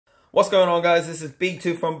What's going on, guys? This is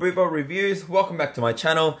B2 from Rebula Reviews. Welcome back to my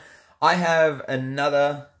channel. I have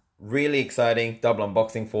another really exciting double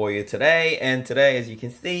unboxing for you today. And today, as you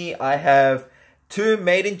can see, I have two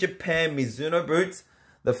made in Japan Mizuno boots.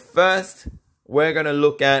 The first, we're going to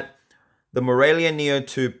look at the Morelia Neo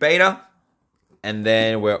 2 Beta. And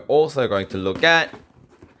then we're also going to look at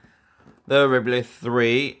the Rebula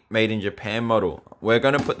 3 made in Japan model. We're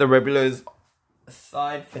going to put the Rebulas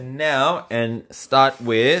aside for now and start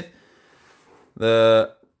with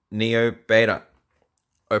the Neo Beta.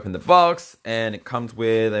 Open the box and it comes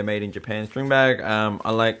with a made in Japan string bag.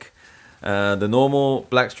 Unlike the normal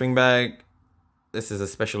black string bag, this is a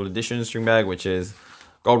special edition string bag, which is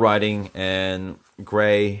gold writing and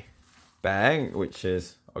grey bag, which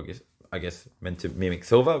is I guess meant to mimic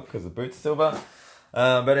silver because the boot's silver.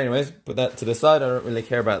 But anyways, put that to the side. I don't really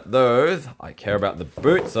care about those. I care about the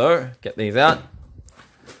boot, so get these out.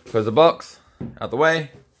 Close the box, out the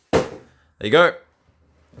way. There you go.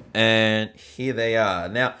 And here they are.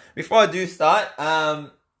 Now, before I do start,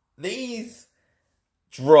 these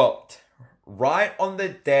dropped right on the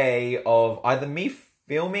day of either me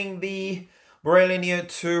filming the Morelia Neo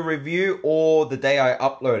 2 review or the day I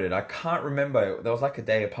uploaded. I can't remember. There was like a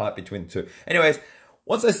day apart between the two. Anyways,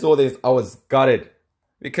 once I saw these, I was gutted.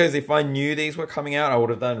 Because if I knew these were coming out, I would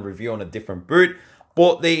have done a review on a different boot.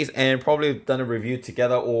 Bought these and probably done a review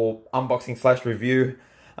together or unboxing slash review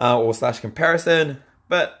or slash comparison.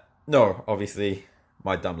 But no, obviously,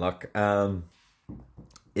 my dumb luck.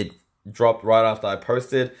 It dropped right after I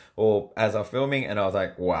posted or as I was filming, and I was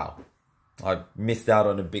like, wow, I missed out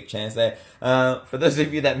on a big chance there. For those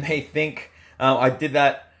of you that may think I did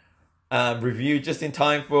that review just in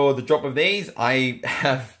time for the drop of these, I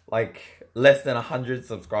have like less than 100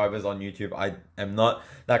 subscribers on YouTube. I am not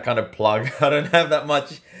that kind of plug. I don't have that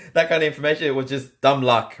kind of information. It was just dumb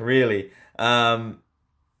luck, really.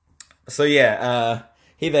 So yeah,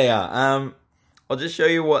 here they are. I'll just show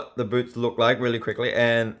you what the boots look like really quickly,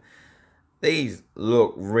 and these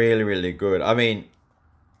look really, really good. I mean,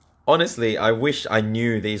 honestly, I wish I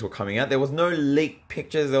knew these were coming out. There was no leaked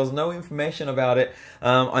pictures. There was no information about it.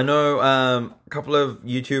 I know a couple of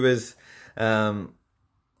YouTubers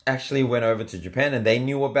actually went over to Japan and they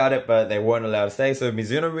knew about it, but they weren't allowed to say. So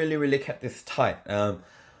Mizuno really kept this tight.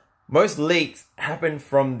 Most leaks happen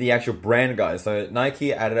from the actual brand guys. So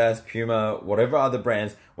Nike, Adidas, Puma, whatever other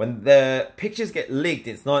brands, when the pictures get leaked,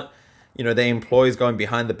 it's not, you know, the employees going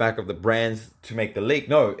behind the back of the brands to make the leak.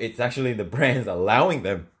 No, it's actually the brands allowing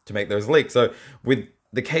them to make those leaks. So with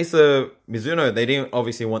the case of Mizuno, they didn't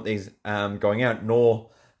obviously want these going out, nor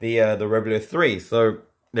the Rebula 3. So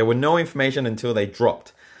there were no information until they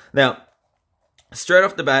dropped. Now, straight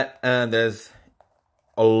off the bat, there's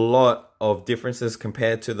a lot of differences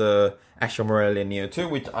compared to the actual Morelia Neo 2,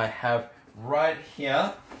 which I have right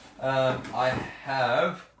here.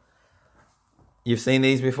 You've seen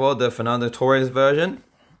these before, the Fernando Torres version.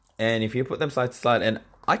 And if you put them side to side, and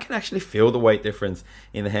I can actually feel the weight difference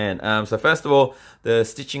in the hand. So first of all, the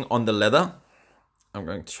stitching on the leather. I'm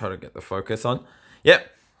going to try to get the focus on.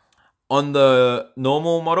 Yep. On the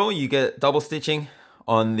normal model, you get double stitching.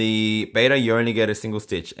 On the Beta, you only get a single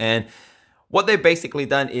stitch. And what they've basically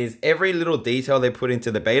done is every little detail they put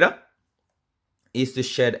into the Beta is to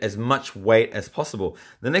shed as much weight as possible.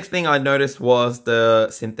 The next thing I noticed was the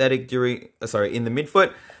synthetic in the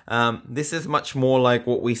midfoot. This is much more like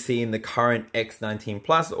what we see in the current X19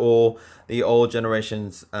 Plus or the old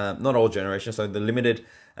generations, not old generations, so the limited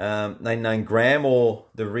 99 gram or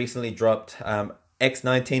the recently dropped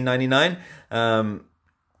X1999.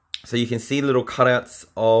 So you can see little cutouts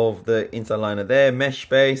of the inside liner there, mesh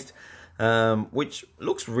based, which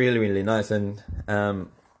looks really nice, and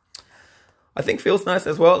I think feels nice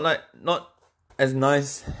as well. Like not as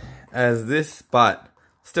nice as this, but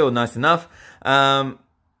still nice enough. The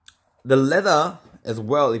leather as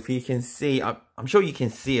well, if you can see, I'm sure you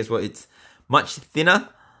can see as well, it's much thinner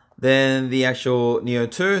than the actual Neo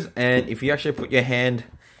 2s, and if you actually put your hand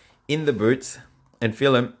in the boots and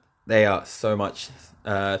feel them, they are so much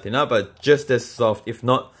thinner, but just as soft, if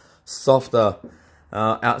not softer,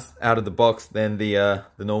 out of the box than the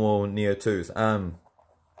normal Neo 2s.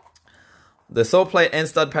 The sole plate and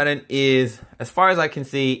stud pattern is, as far as I can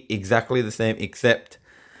see, exactly the same, except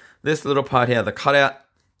this little part here, the cutout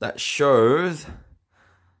that shows,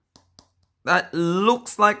 that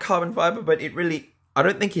looks like carbon fiber, but it really, I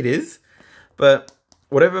don't think it is. But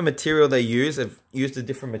whatever material they use, they've used a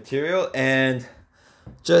different material, and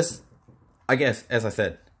just, I guess, as I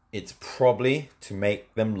said, it's probably to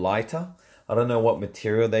make them lighter. I don't know what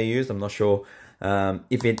material they use. I'm not sure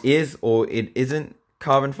if it is or it isn't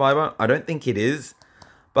carbon fiber. I don't think it is,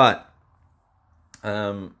 but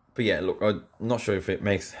But yeah, look, I'm not sure if it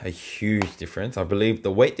makes a huge difference. I believe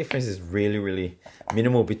the weight difference is really, really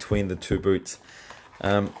minimal between the two boots.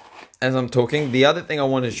 As I'm talking, the other thing I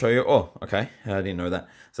wanted to show you, oh, okay, I didn't know that.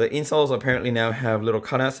 So insoles apparently now have little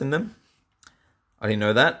cutouts in them. I didn't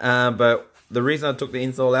know that, but the reason I took the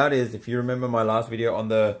insole out is, if you remember my last video on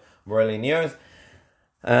the Morelia Neos,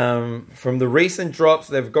 from the recent drops,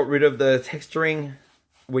 they've got rid of the texturing,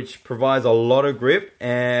 which provides a lot of grip,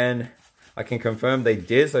 and I can confirm they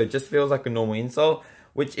did, so it just feels like a normal insole,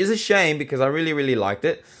 which is a shame because I really, really liked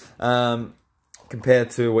it, compared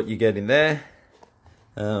to what you get in there.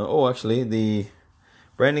 Oh, actually, the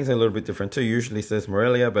branding's a little bit different too. Usually says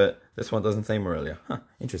Morelia, but this one doesn't say Morelia. Huh,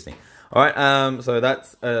 interesting. All right, so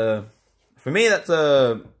that's for me, that's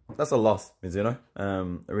a loss, Mizuno.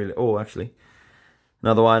 Really. Oh, actually,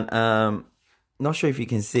 another one. Not sure if you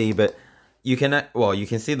can see, but you can. Well, you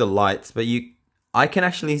can see the lights, but I can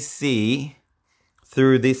actually see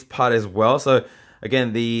through this part as well. So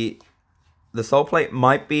again, the sole plate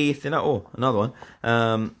might be thinner. Oh, another one.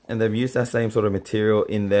 And they've used that same sort of material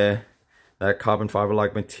in there, that carbon fiber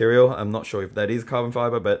like material. I'm not sure if that is carbon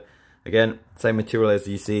fiber, but again, same material as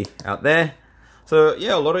you see out there. So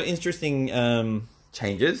yeah, a lot of interesting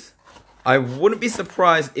changes. I wouldn't be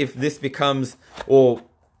surprised if this becomes, or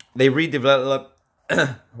they redevelop,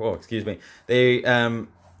 oh, excuse me, they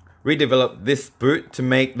redevelop this boot to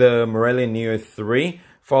make the Morelia Neo 3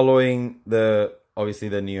 following obviously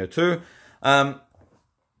the Neo 2. And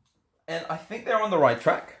I think they're on the right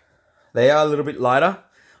track. They are a little bit lighter.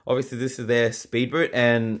 Obviously, this is their speed boot,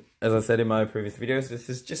 and as I said in my previous videos, this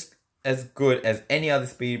is just as good as any other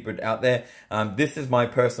speed boot out there. This is my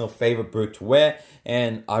personal favorite boot to wear,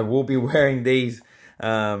 and I will be wearing these,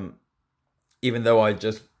 even though I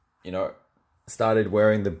just, started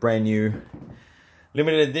wearing the brand new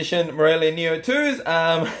limited edition Morelia Neo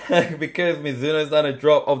 2s, because Mizuno's done a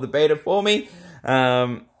drop of the beta for me.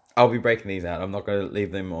 I'll be breaking these out. I'm not going to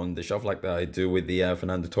leave them on the shelf like that I do with the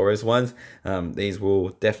Fernando Torres ones. These will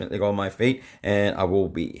definitely go on my feet, and I will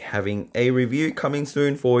be having a review coming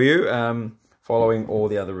soon for you, following all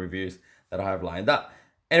the other reviews that I have lined up.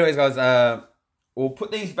 Anyways, guys, we'll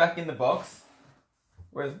put these back in the box.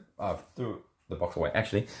 I threw the box away,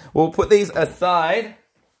 actually. We'll put these aside,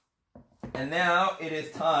 and now it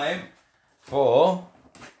is time for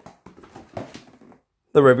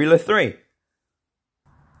the Rebula 3.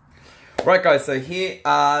 Right, guys, so here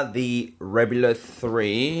are the Rebula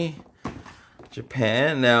 3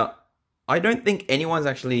 Japan. Now, I don't think anyone's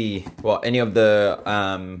actually, well, any of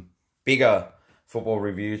the bigger football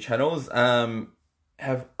review channels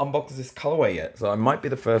have unboxed this colorway yet. So I might be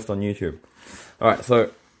the first on YouTube. All right,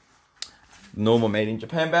 so normal made in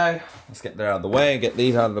Japan bag. Let's get that out of the way, get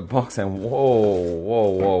these out of the box, and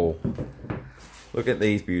whoa. Look at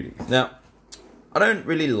these beauties. Now, I don't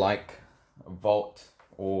really like Volt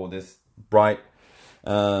or this bright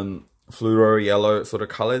fluoro yellow sort of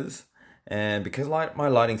colors, and because my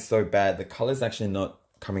lighting's so bad, the color's actually not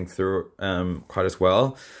coming through quite as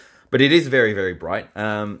well, but it is very, very bright,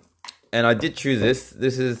 and I did choose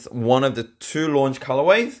this is one of the 2 launch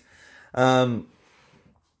colorways.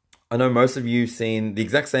 I know most of you seen the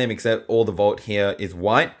exact same, except all the Volt here is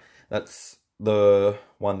white. That's the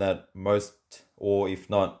one that most, or if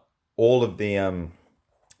not all of the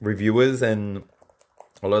reviewers and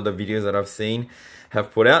a lot of the videos that I've seen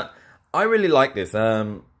have put out. I really like this.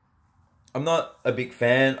 I'm not a big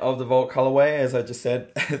fan of the Volt colorway, as I just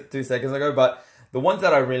said 2 seconds ago, but the ones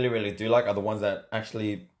that I really, really do like are the ones that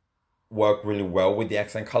actually work really well with the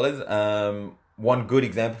accent colors. One good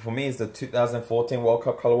example for me is the 2014 World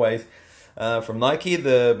Cup colorways from Nike,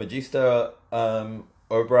 the Magista,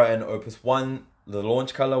 Obra, and Opus 1, the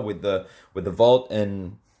launch color with the Volt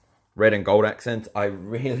and red and gold accents. I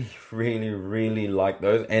really, really, really like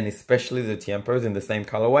those, and especially the Tiempos in the same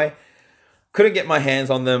colorway. Couldn't get my hands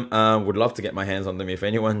on them. Would love to get my hands on them. If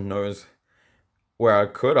anyone knows where I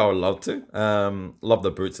could, I would love to. Love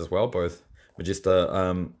the boots as well, both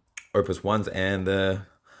Magista Opus 1s and the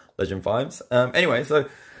Legend 5s. Anyway, so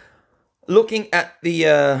looking at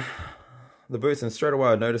the boots, and straight away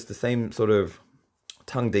I noticed the same sort of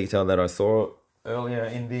tongue detail that I saw earlier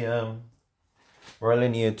in the Morelia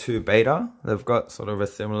Neo 2 beta. They've got sort of a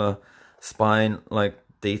similar spine-like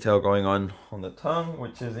detail going on the tongue,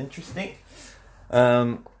 which is interesting.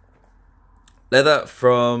 Leather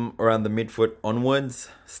from around the midfoot onwards.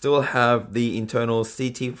 Still have the internal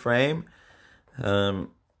CT frame,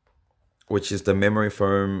 which is the memory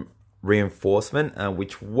foam reinforcement,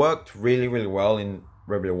 which worked really, really well in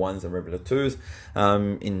Rebula 1s and Rebula 2s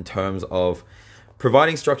in terms of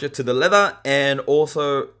providing structure to the leather, and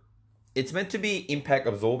also it's meant to be impact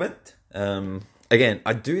absorbent. again,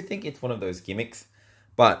 I do think it's one of those gimmicks,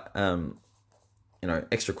 but you know,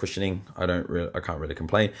 extra cushioning, I can't really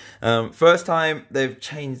complain. First time they've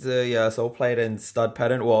changed the sole plate and stud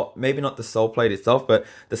pattern. Well, maybe not the sole plate itself, but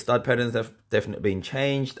the stud patterns have definitely been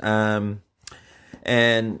changed. And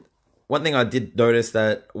one thing I did notice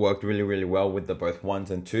that worked really, really well with the both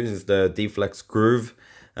 1s and 2s is the deflex groove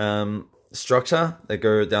structure. They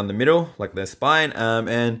go down the middle like their spine,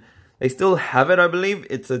 and they still have it, I believe.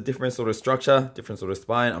 It's a different sort of structure, different sort of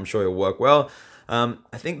spine. I'm sure it'll work well. I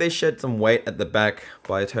think they shed some weight at the back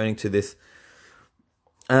by turning to this.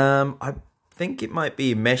 I think it might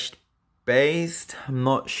be mesh based. I'm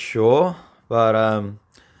not sure, but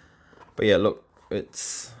yeah, look,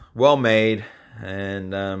 it's well made.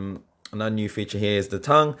 And another new feature here is the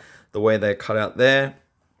tongue, the way they're cut out there.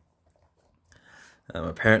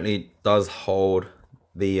 Apparently, it does hold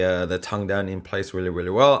the tongue down in place really, really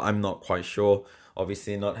well. I'm not quite sure.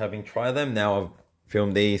 Obviously, not having tried them. Now I've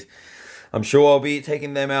filmed these. I'm sure I'll be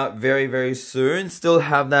taking them out very, very soon. Still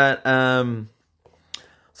have that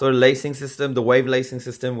sort of lacing system, the wave lacing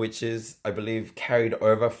system, which is, I believe, carried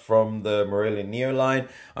over from the Morelia Neo line.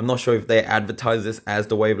 I'm not sure if they advertise this as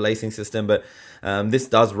the wave lacing system, but this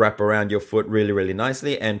does wrap around your foot really, really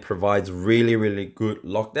nicely and provides really, really good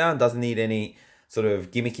lockdown. Doesn't need any sort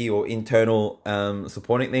of gimmicky or internal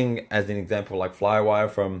supporting thing. As an example, like Flywire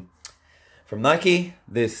from Nike,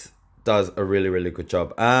 this does a really, really good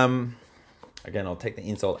job. Again, I'll take the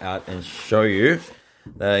insole out and show you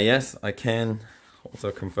that, yes, I can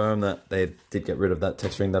also confirm that they did get rid of that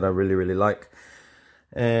texturing that I really, really like.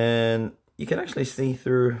 And you can actually see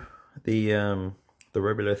through the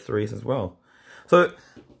Rebula 3s as well. So,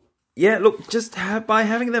 yeah, look, just by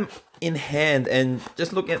having them in hand and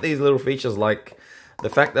just looking at these little features, like the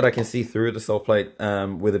fact that I can see through the sole plate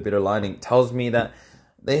with a bit of lining tells me that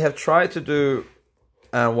they have tried to do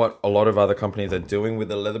what a lot of other companies are doing with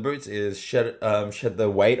the leather boots is shed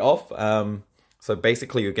the weight off. So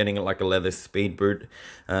basically, you're getting like a leather speed boot.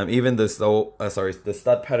 Even the the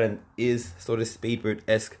stud pattern is sort of speed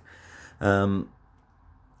boot-esque.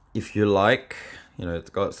 If you like, you know, it's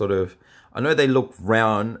got sort of. I know they look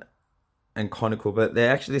round and conical, but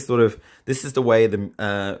they're actually sort of. This is the way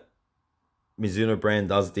the Mizuno brand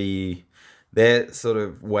does their sort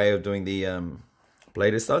of way of doing the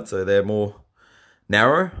bladed studs. So they're more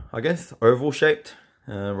narrow, I guess, oval shaped,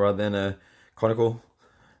 rather than a conical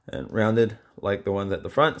and rounded like the ones at the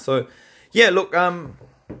front. So yeah, look, I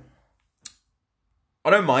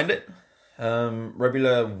don't mind it.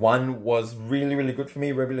 Rebula 1 was really, really good for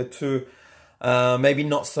me. Rebula 2, maybe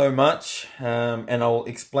not so much. And I'll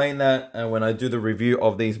explain that when I do the review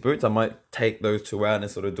of these boots. I might take those two out and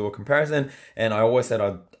sort of do a comparison. And I always said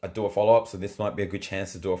I'd do a follow-up, so this might be a good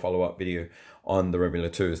chance to do a follow-up video on the Rebula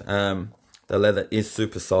 2s. The leather is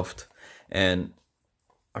super soft, and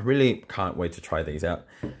I really can't wait to try these out.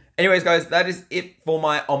 Anyways, guys, that is it for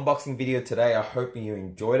my unboxing video today. I hope you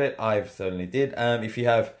enjoyed it. I certainly did. If you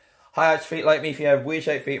have high arch feet like me, if you have weird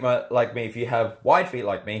shaped feet like me, if you have wide feet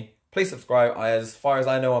like me, please subscribe. As far as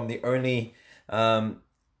I know, I'm the only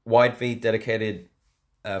wide feet dedicated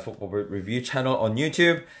football boot review channel on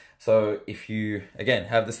YouTube. So if you, again,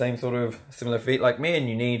 have the same sort of similar feet like me and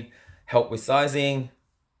you need help with sizing,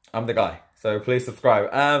 I'm the guy. So please subscribe.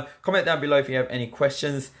 Comment down below if you have any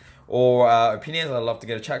questions or opinions. I'd love to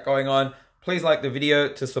get a chat going on. Please like the video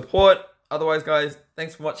to support. Otherwise, guys,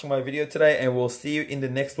 thanks for watching my video today, and we'll see you in the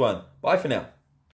next one. Bye for now.